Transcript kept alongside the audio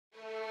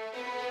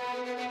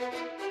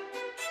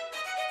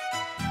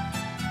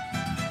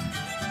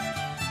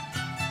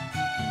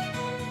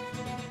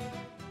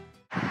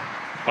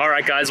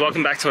Alright guys,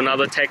 welcome back to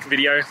another tech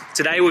video.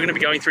 Today we're going to be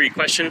going through your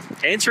question,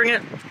 answering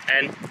it,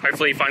 and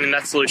hopefully finding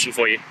that solution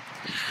for you.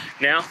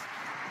 Now,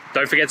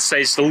 don't forget to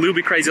stay just a little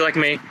bit crazy like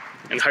me,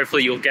 and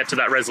hopefully you'll get to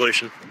that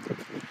resolution.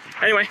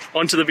 Anyway,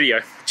 on to the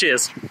video.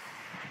 Cheers!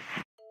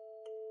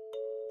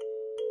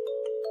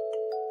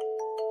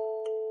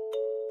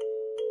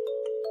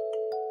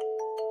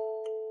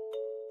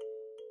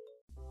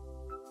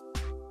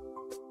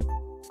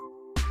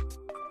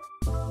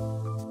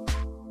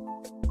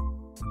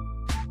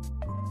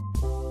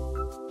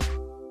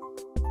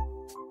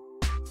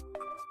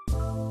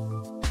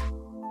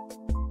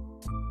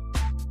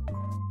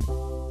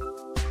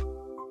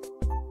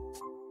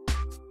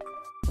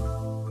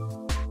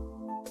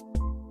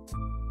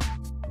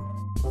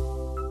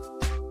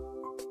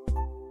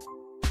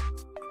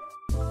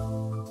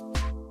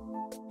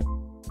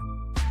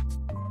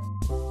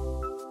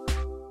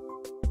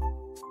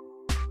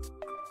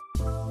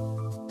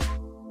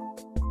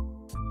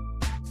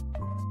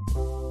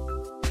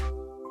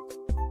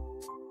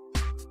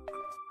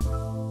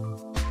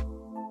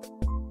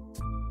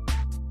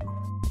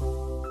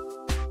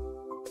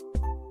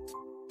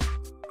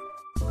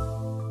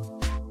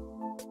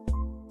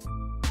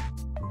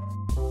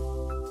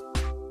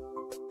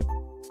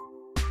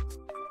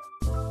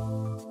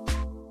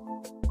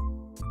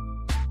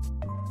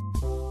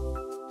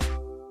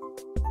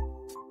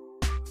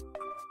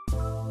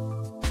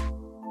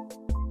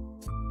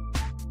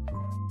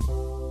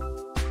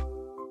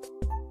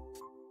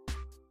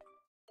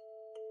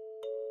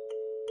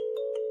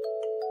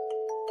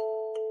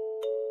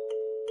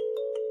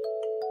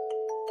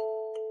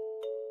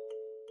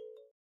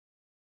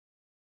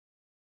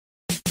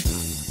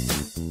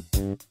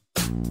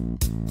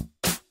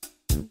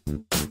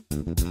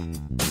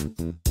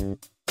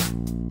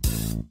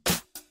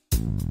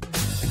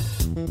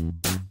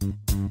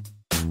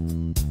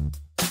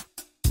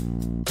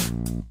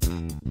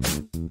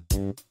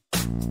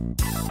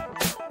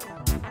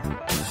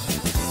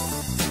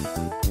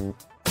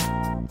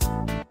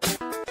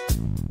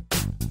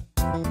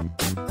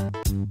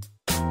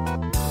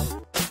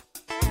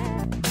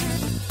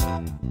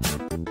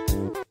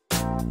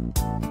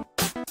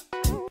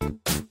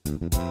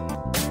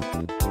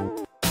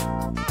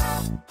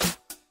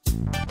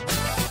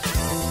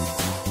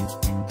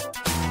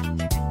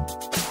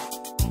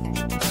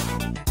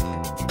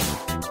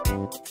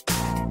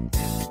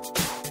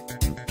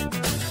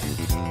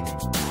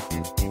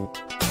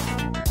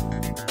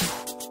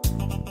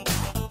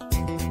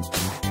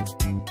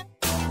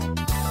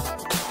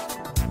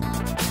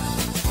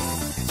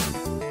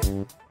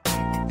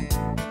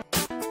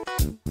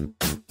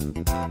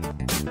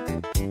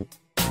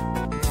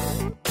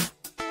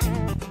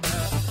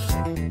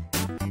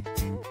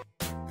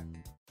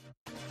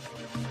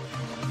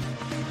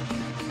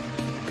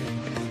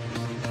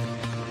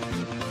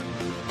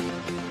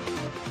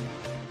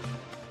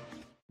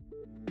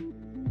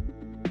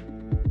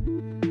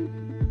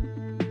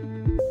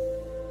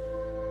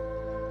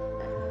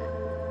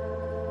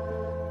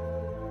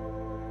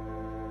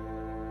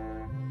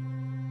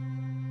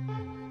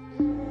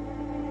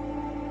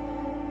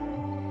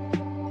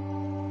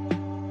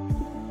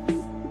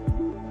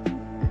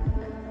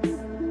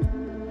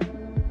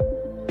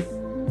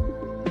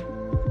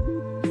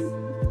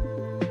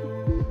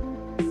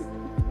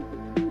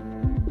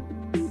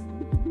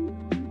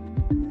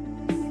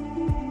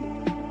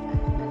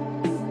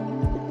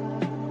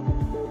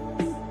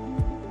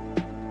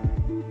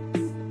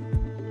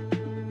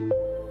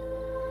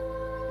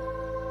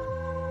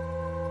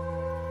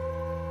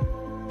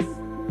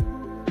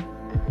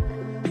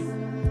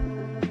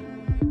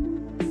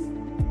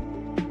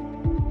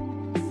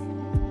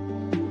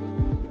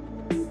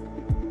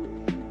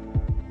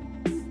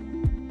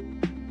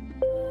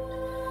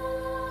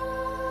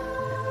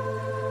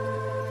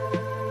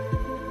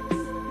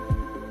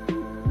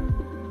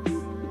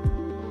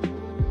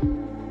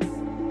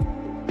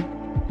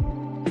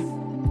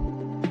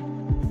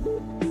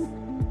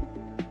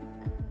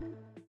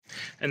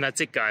 And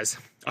that's it guys.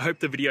 I hope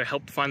the video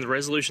helped find the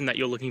resolution that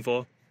you're looking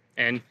for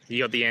and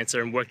you got the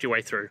answer and worked your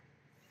way through.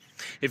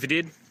 If it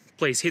did,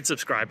 please hit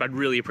subscribe, I'd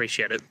really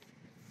appreciate it.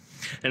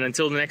 And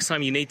until the next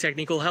time you need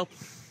technical help,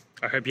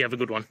 I hope you have a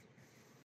good one.